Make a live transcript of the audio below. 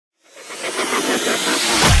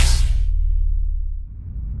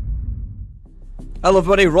Hello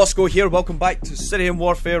everybody, Rossco here, welcome back to Syrian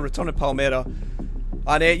Warfare, Return to Palmyra.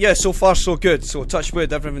 And yeah, so far so good, so touch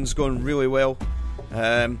wood, everything's going really well.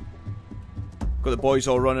 Got the boys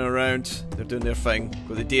all running around, they're doing their thing.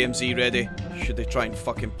 Got the DMZ ready, should they try and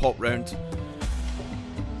fucking pop round.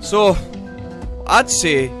 So, I'd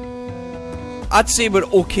say we're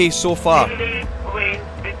okay so far.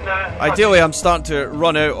 Ideally I'm starting to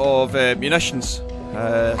run out of munitions,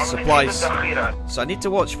 supplies, so I need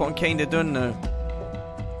to watch what I'm kinda doing now.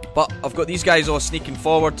 But I've got these guys all sneaking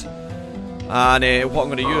forward, and what I'm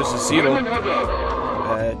going to use is Zero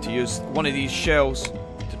to use one of these shells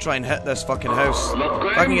to try and hit this fucking house.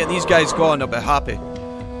 If I can get these guys going, I'll be happy.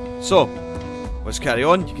 So, let's carry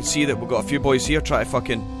on. You can see that we've got a few boys here trying to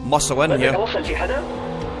fucking muscle in here.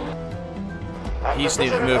 He's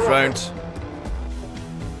needing to move round,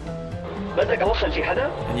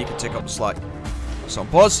 and you can take up the slack. So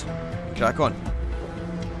pause, and crack on.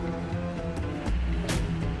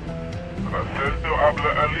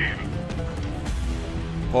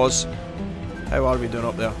 Pause. How are we doing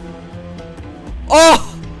up there?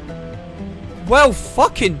 Oh! Well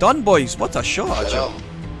fucking done, boys. What a shot, actually.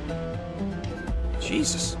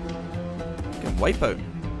 Jesus. Fucking wipe out.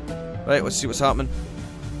 Right, let's see what's happening.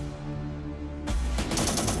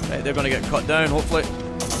 Right, they're gonna get cut down, hopefully.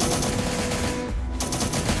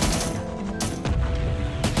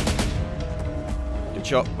 Good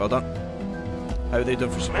shot, well done. How are they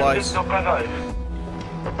doing for supplies? He's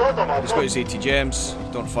got his 80 gems.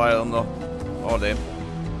 Don't fire them though. Or them.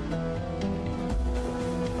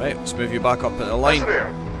 Right, let's move you back up into the line.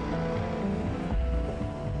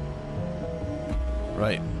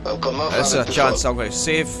 Right. This is a chance I'm going to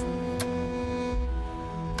save.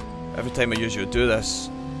 Every time I usually do this,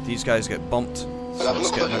 these guys get bumped. So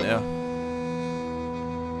let's get them in there.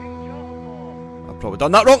 I've probably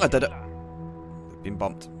done that wrong. I did it. They've been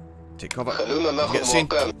bumped. Take cover. You get seen.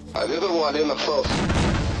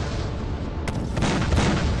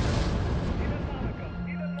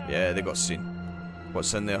 Yeah, they got seen.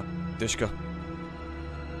 What's in there? Dushka.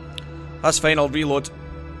 That's fine, I'll reload.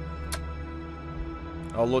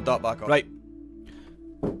 I'll load that back up. Right.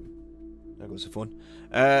 There goes the phone.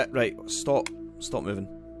 Right, stop. Stop moving.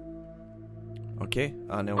 Okay,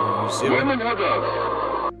 and then we'll use Zero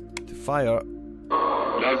to fire.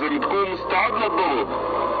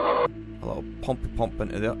 A little pump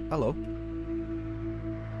into there. Hello.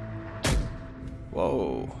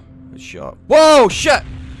 Whoa. Good shot. Whoa, shit!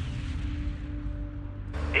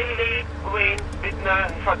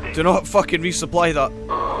 Do not fucking resupply that.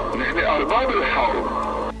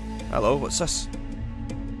 Hello, what's this?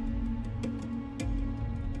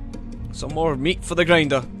 Some more meat for the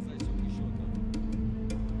grinder.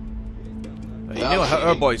 Right, you nearly hit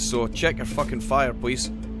our boys, so check your fucking fire, please.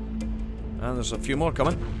 And there's a few more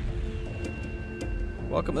coming.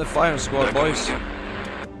 Welcome to the firing squad, boys.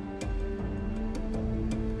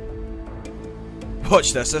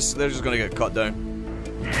 Watch this, they're just gonna get cut down.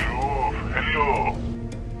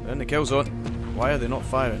 They're in the kill zone. Why are they not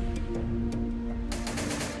firing?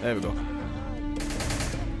 There we go.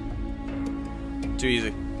 Too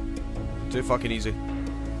easy. Too fucking easy.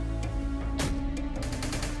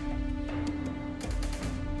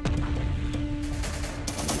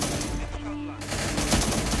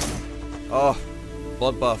 Oh,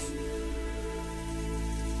 bloodbath.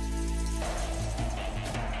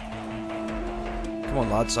 Come on,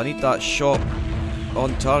 lads, I need that shot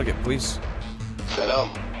on target, please.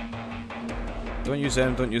 Don't use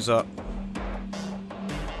them, don't use that.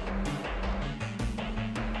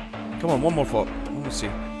 Come on, one more thought. Let me see.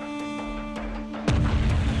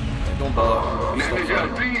 Don't bother. I'm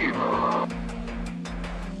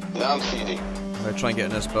gonna try and get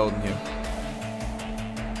in this building here.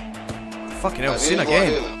 Fucking hell, seen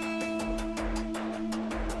again.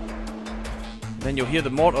 Then you'll hear the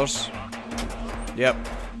mortars. Yep.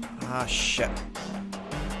 Ah, shit.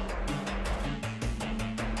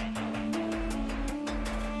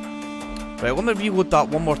 Right, let me reload that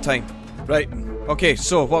one more time. Right, okay,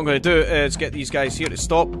 so what I'm going to do is get these guys here to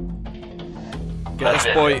stop. Get this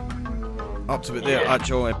boy up to about there,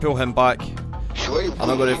 actually, pull him back. And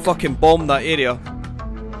I'm going to fucking bomb that area.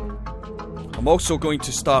 I'm also going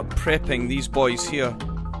to start prepping these boys here.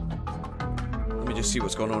 Let me just see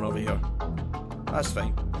what's going on over here. That's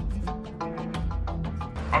fine.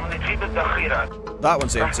 That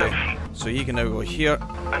one's empty, so he can now go here.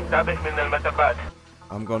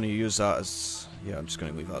 I'm going to use that as... yeah, I'm just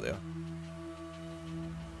going to leave that there.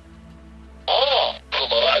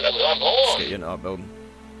 Let's get you into that building.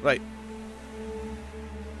 Right.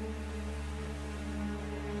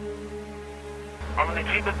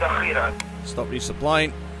 Stop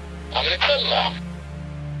resupplying.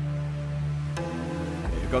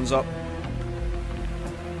 guns up.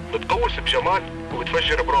 بتقوس بشمال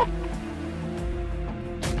وبتفجر برون.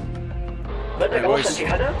 Hey boys,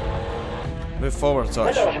 move forward,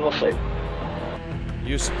 touch.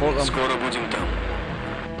 You support them.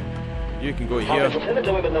 You can go here. You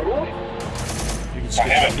can skip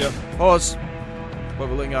up here. Pause. What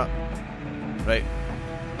we're looking at. Right.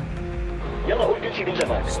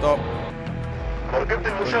 Stop.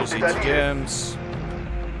 Use these gems.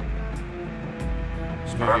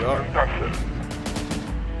 Let's move you up.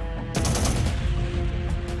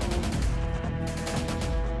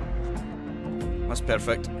 That's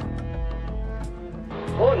perfect.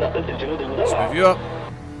 Let's move you up.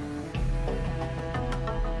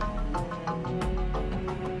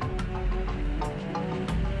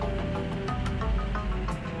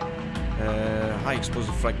 High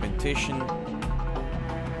explosive fragmentation.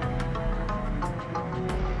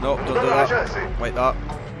 No, don't do that. Like that.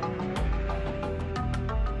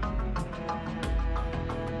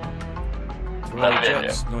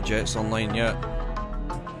 Jets. No jets online yet.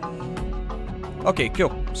 Okay,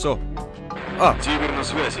 cool. So, I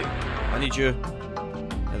need you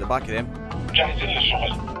at the back of them.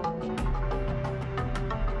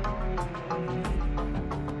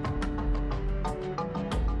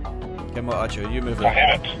 Come on, Archer, you move in.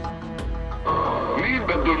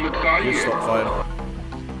 You stop firing.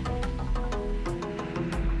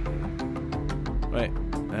 Right.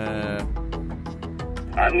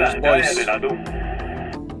 Boys. You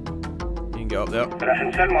can get up there.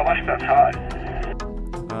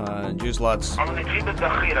 And use lads.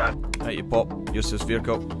 Right, you pop. Use this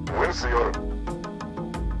vehicle.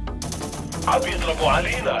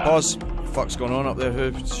 Pause. Fuck's going on up there?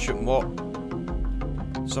 Who's shooting what?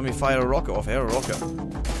 Somebody fire a rocket off here, a rocket.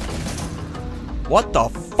 What the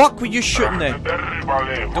fuck were you shooting there?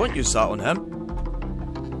 Don't use that on him.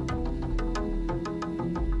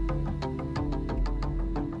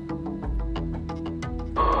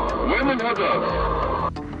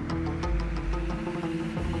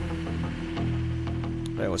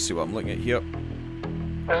 Right, let's see what I'm looking at here.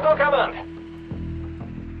 There's no command.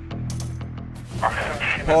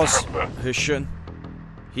 Pause. Who's shooting?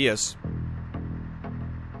 He is.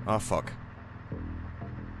 Ah, fuck.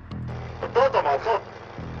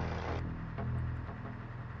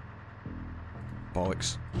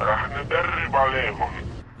 Bollocks.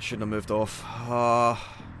 Shouldn't have moved off.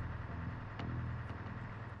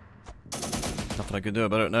 Nothing I can do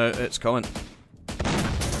about it now. It's coming.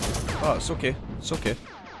 Oh, it's okay. It's okay.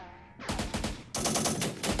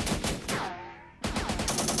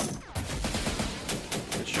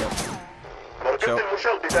 Good shot.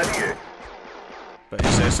 Shot. Bit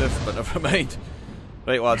excessive, but never mind.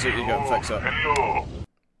 Right, lads, you go and fix it.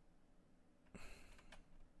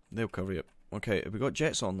 They'll cover it. Okay, have we got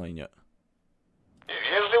jets online yet?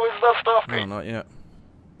 No, not yet.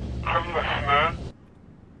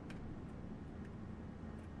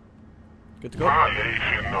 Good to go.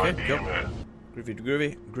 Okay, go. Groovy,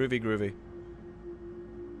 groovy, groovy, groovy.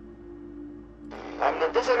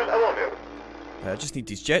 I just need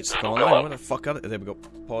these jets to come online. Where the fuck are they? There we go.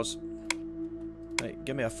 Pause. Right,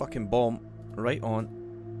 give me a fucking bomb right on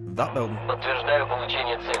that building.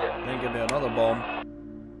 Then give me another bomb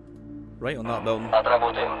right on that building.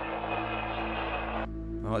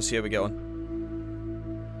 Now let's see how we get on.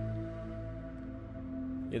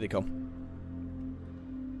 Here they come.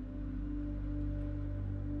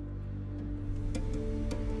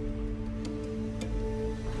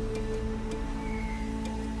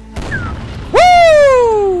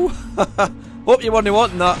 Woo! Hope you weren't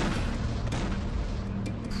wanting that.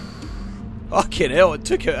 Fucking hell, it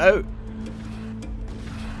took it out.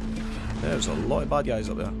 There's a lot of bad guys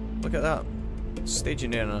up there. Look at that.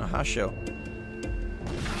 Staging there in a hash shell.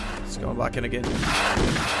 It's going back in again.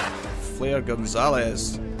 Flare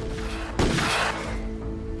Gonzalez.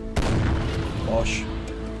 Bosh.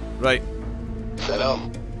 Right.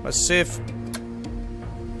 That's safe.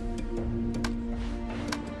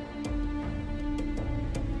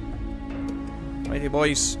 Righty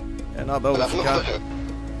boys. In that building if you can.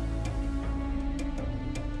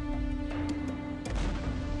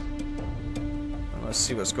 Let's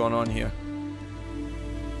see what's going on here.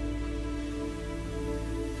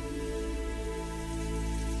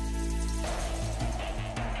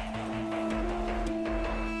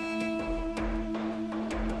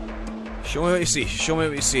 Show me what you see. Show me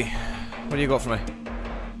what you see. What do you got for me?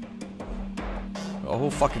 Got a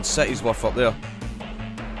whole fucking city's worth up there.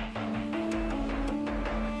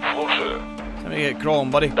 Let me get crawling,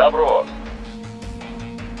 buddy.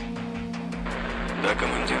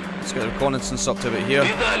 Let's get the reconnaissance up to about here.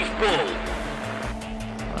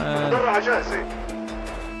 And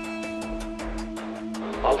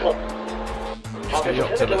Let's get you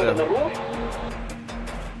up to there.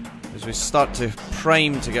 As we start to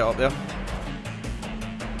prime to get up there.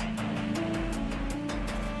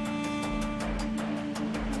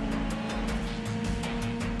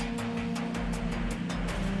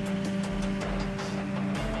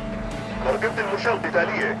 ترجمت المشاة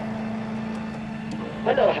القتالية.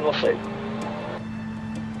 هلا راح نوصل.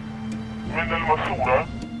 من الماسورة.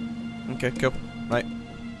 Okay, cool. Right.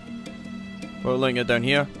 We're laying it down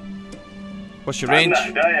here. What's your range?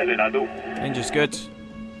 Range is good.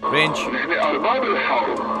 Range.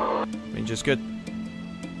 Range is good.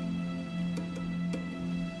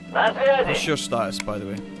 What's your status, by the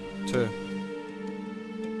way? 2.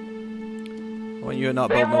 I want you in that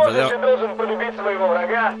building over there.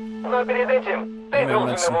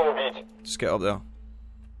 Just get up there.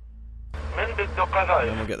 And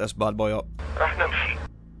then we'll get this bad boy up.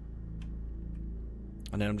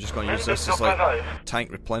 And then I'm just going to use this as like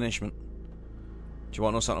tank replenishment. Do you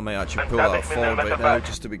want to know something? I might actually pull that forward right now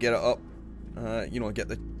just to get it up. You know, get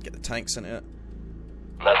the tanks into it.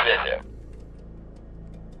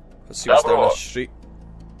 Let's see what's down the street.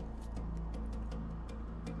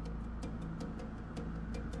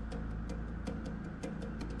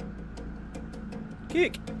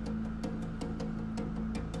 Kick.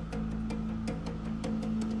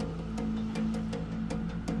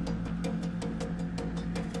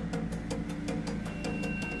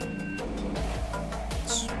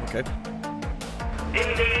 Okay.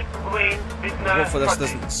 Hopefully this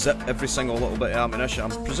doesn't zip every single little bit of ammunition.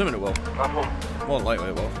 I'm presuming it will. More than likely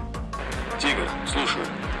it will. Тигр, слушаю.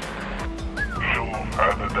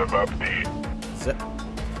 Zip.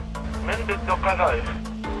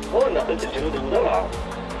 هون نقلت الجنود المدرعة.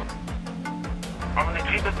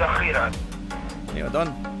 Yeah,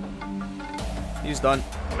 done. He's done.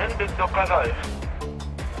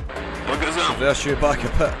 Reverse you back a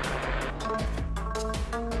bit.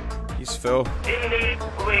 He's full.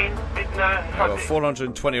 I've got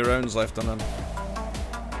 420 rounds left on him.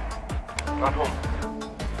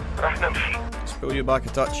 Let's pull you back a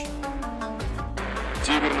touch.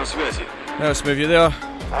 Now let's move you there.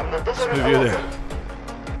 Let's move you there.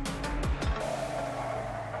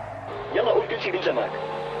 يلا قول كل شيء بلزمك.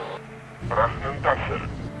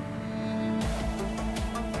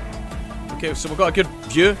 Okay, so we've got a good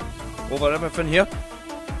view over everything here.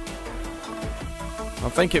 I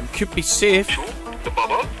think it could be safe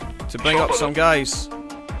to bring up some guys.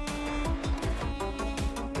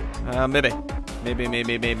 Maybe.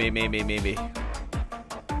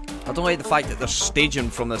 I don't like the fact that they're staging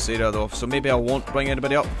from this area though, so maybe I won't bring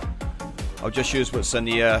anybody up. I'll just use what's in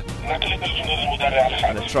the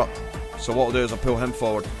truck. So what I'll do is I'll pull him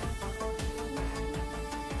forward.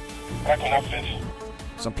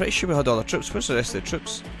 So I'm pretty sure we had all the troops. Where's the rest of the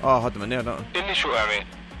troops? Oh, I had them in there, don't I?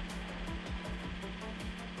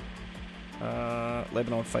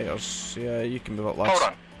 Lebanon fighters. Yeah, you can move up, lads.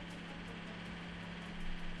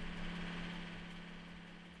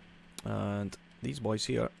 And these boys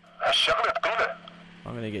here.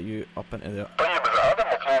 I'm gonna get you up into there.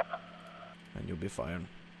 And you'll be firing.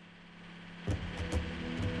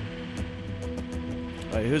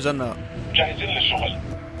 Right, who's in that?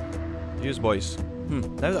 Use boys.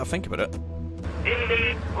 Now that I think about it,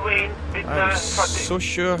 I'm so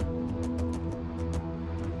sure.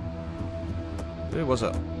 Who was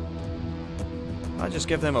it? I just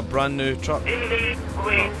gave them a brand new truck.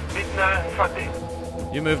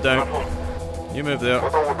 You move down. You move there.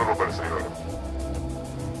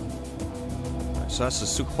 So that's the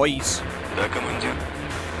Sukhois.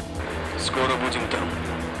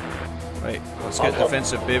 Right, let's get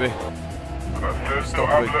defensive, baby.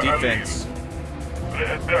 Stop with defense.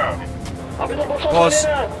 Pause.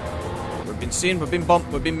 We've been seen, we've been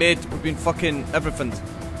bumped, we've been made, we've been fucking everything.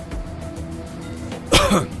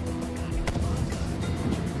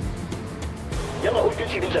 يلا قول كل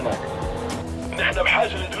شيء بلزمك. نحن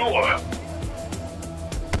بحاجة لدروع.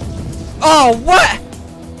 Oh, what?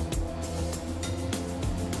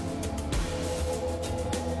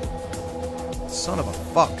 Son of a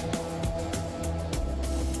fuck.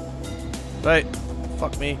 Right,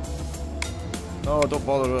 fuck me. No, don't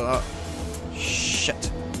bother with that.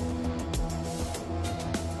 Shit.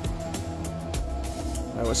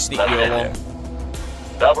 I will sneak you along.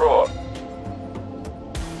 دابرو.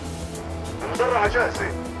 المدرعة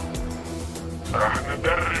جاهزة. راح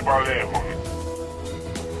ندرب عليهم.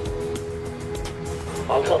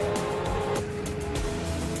 على الخط.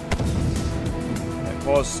 Right,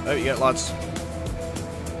 pause. Out you get, lads.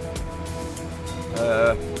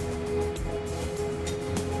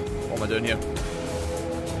 What am I doing here?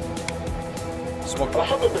 Smoke.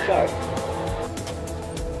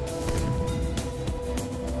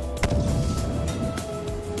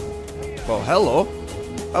 Well, hello.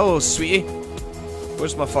 Hello, sweetie.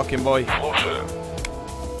 Where's my fucking boy?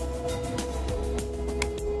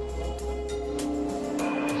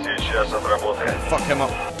 Fuck him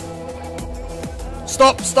up.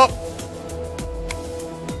 Stop! Stop!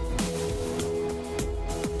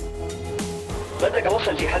 بدك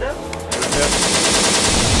اوصل في حدا؟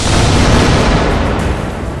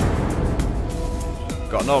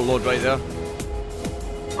 Got another load right there.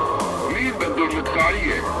 مين بده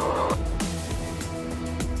المدفعية؟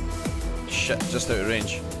 Shit, just out of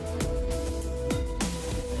range.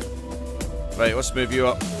 Right, let's move you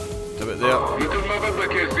up to about there. مثل ما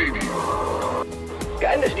بدك يا سيدي.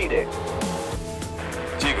 كأنها جديدة.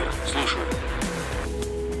 تيجر، слушаю.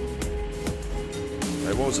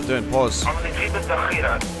 Right, what was it doing? Pause.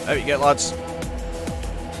 Out you get, lads.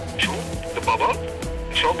 شو؟ بابا؟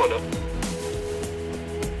 إن شاء الله لا.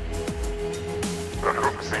 رح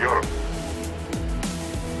نروح بالسيارة.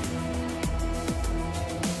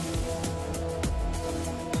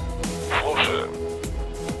 слушаю.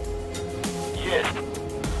 Есть.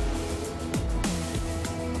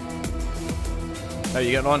 How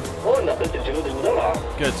you getting on? هون نقلت الجنود المدرعة.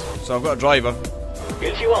 Good. So I've got a driver.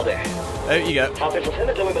 كل شيء واضح. Out you get. حاطط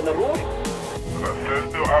السند لوين بدنا نروح؟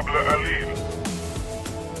 غسلت قبل قليل.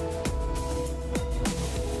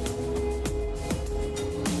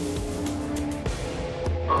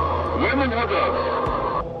 وين الهدف؟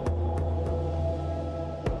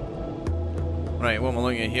 Right, what am I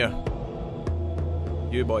looking at here?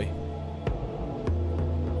 You boy.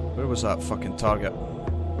 Where was that fucking target?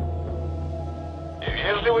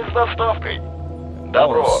 Вежливый с доставкой.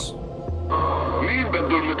 Добро. مين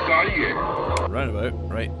بده المدفعية؟ Roundabout,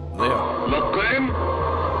 right there. لطين؟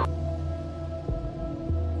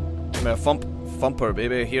 Give me a thumper,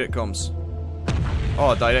 baby. Here it comes.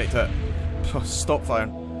 Oh, direct hit. Stop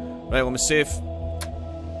firing. Right, let me save.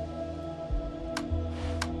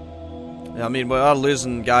 Yeah, I mean, we are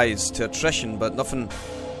losing guys to attrition, but nothing.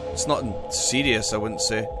 It's nothing serious, I wouldn't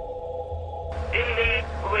say.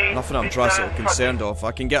 Nothing I'm drastically concerned of.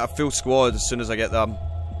 I can get a full squad as soon as I get them.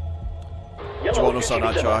 Do you want to know something,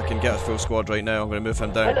 actually? I can get a full squad right now. I'm going to move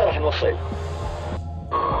him down. هلا رح نوصل.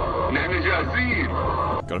 نحن جاهزين.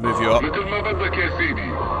 Gotta move you up. مثل ما بدك يا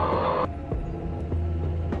سيدي.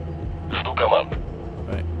 Жду команд.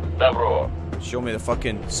 Right. Добро. Show me the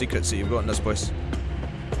fucking secrets that you've got in this place.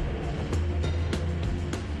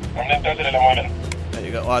 ننتظر الأوامر. There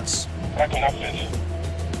you go, lads. راك ننفذ.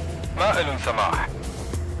 ما إلن سماح.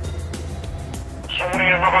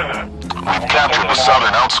 سوريا معنا. We've captured the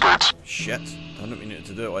southern outskirts. Shit. I didn't mean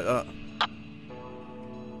to do it like that.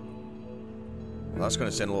 Well, that's going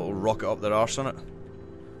to send a little rocket up their arse on it.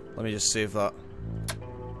 Let me just save that.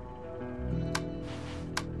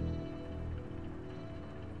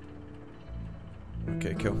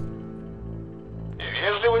 Okay, cool.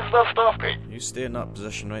 Вежливый с доставкой. You stay in that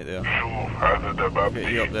position right there. شوف هذا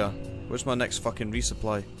Get you up دبابين. there. Where's my next fucking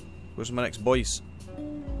resupply? Where's my next boys?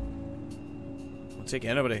 I'll take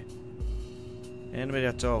anybody. Anybody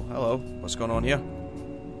at all. Hello. What's going on here?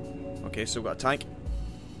 Okay, so we've got a tank.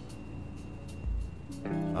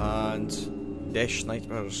 And Daesh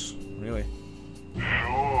snipers. Really?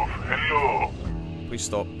 شوف هلو. Please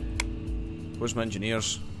stop. Where's my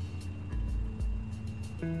engineers?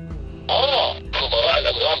 خبراء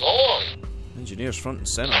الأبغام هون. Engineers front and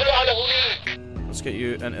center. على هناك. Let's get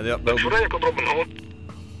you into the up building. رايك اضرب من هون؟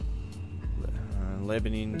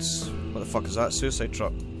 Lebanese. What the fuck is that? Suicide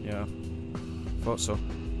truck. Yeah. Thought so.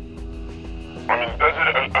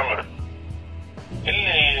 ننتظر الأمر.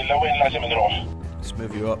 اللي لوين لازم نروح؟ Let's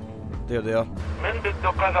move you up. There they are. من بده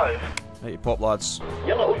قذائف؟ Out you pop, lads.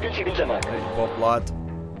 يلا قول كل شيء بالزمان. Out you pop, lad.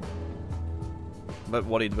 I'm a bit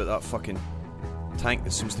worried about that fucking tank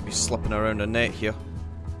that seems to be slipping around the net here.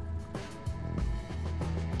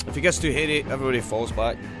 If it gets too hairy, everybody falls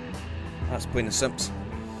back. That's plain and simps.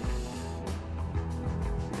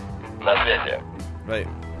 На связи. Right,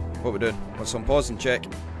 what we doing? Let's unpause and check.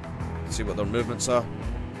 See what their movements are.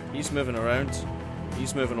 He's moving around.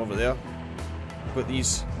 He's moving over there. Got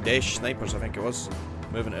these Daesh snipers, I think it was,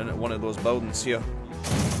 moving in at one of those buildings here.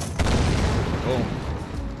 Oh.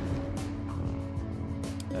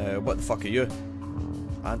 What the fuck are you?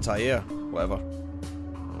 Anti-air, whatever.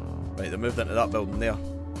 Right, they moved into that building there.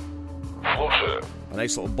 слушаю. A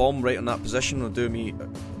nice little bomb right on that position will do me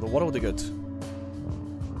the world of good.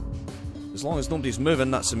 As long as nobody's moving,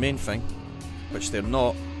 that's the main thing. Which they're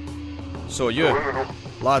not. So you,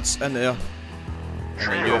 lads, in there.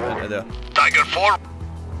 And then you into there. Tiger 4.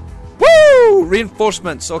 Woo!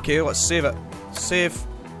 Reinforcements. Okay, let's save it. Save.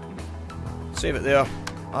 Save it there.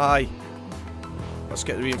 Aye. Let's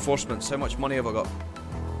get the reinforcements. How much money have I got?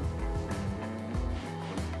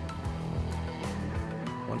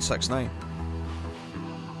 169.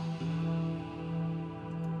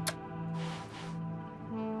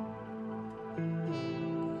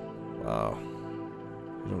 Wow.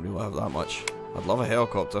 You don't really have that much. I'd love a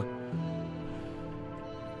helicopter.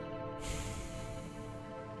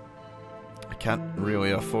 I can't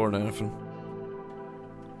really afford anything.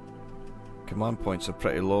 Command points are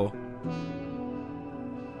pretty low.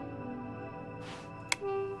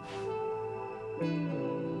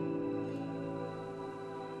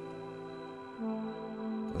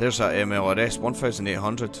 There's that MLRS,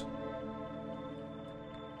 1,800.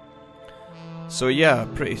 So yeah,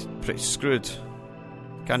 pretty screwed.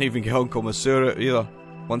 Can't even get on Palmyra either.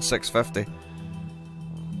 1,650.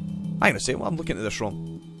 I'm gonna say, well, I'm looking at this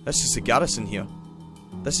wrong. This is the garrison here.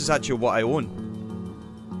 This is actually what I own.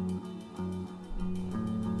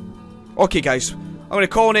 Okay guys, I'm gonna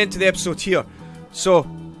call an end to the episode here. So,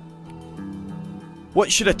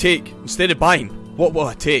 what should I take instead of buying? What will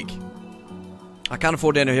I take? I can't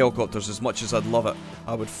afford any helicopters as much as I'd love it.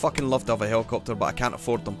 I would fucking love to have a helicopter, but I can't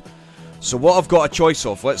afford them. So what I've got a choice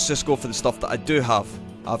of, let's just go for the stuff that I do have.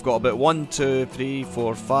 I've got about 1, 2, 3,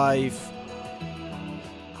 4, 5,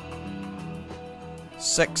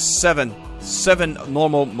 6, 7. 7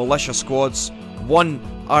 normal militia squads, 1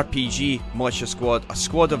 RPG militia squad, a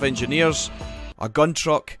squad of engineers, a gun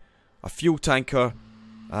truck, a fuel tanker,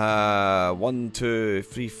 1, 2,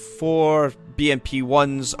 3, 4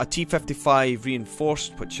 BMP-1s, a T-55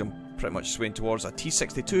 reinforced, which I'm pretty much swaying towards, a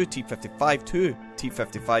T-62, T-55, 2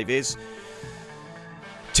 T-55As.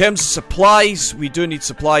 In terms of supplies, we do need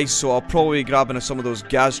supplies, so I'll probably be grabbing some of those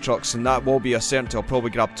gas trucks, and that will be a certainty. I'll probably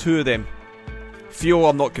grab 2 of them. Fuel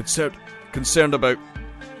I'm not concerned about.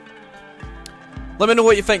 Let me know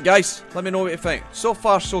what you think, guys. Let me know what you think. So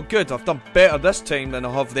far so good. I've done better this time than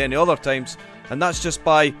I have any other times, and that's just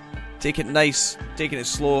by taking it nice, taking it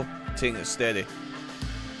slow, taking it steady.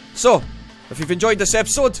 So, if you've enjoyed this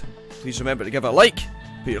episode, please remember to give it a like,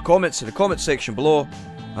 put your comments in the comment section below,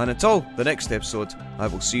 and until the next episode, I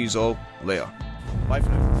will see you all later. Bye for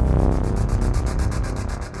now.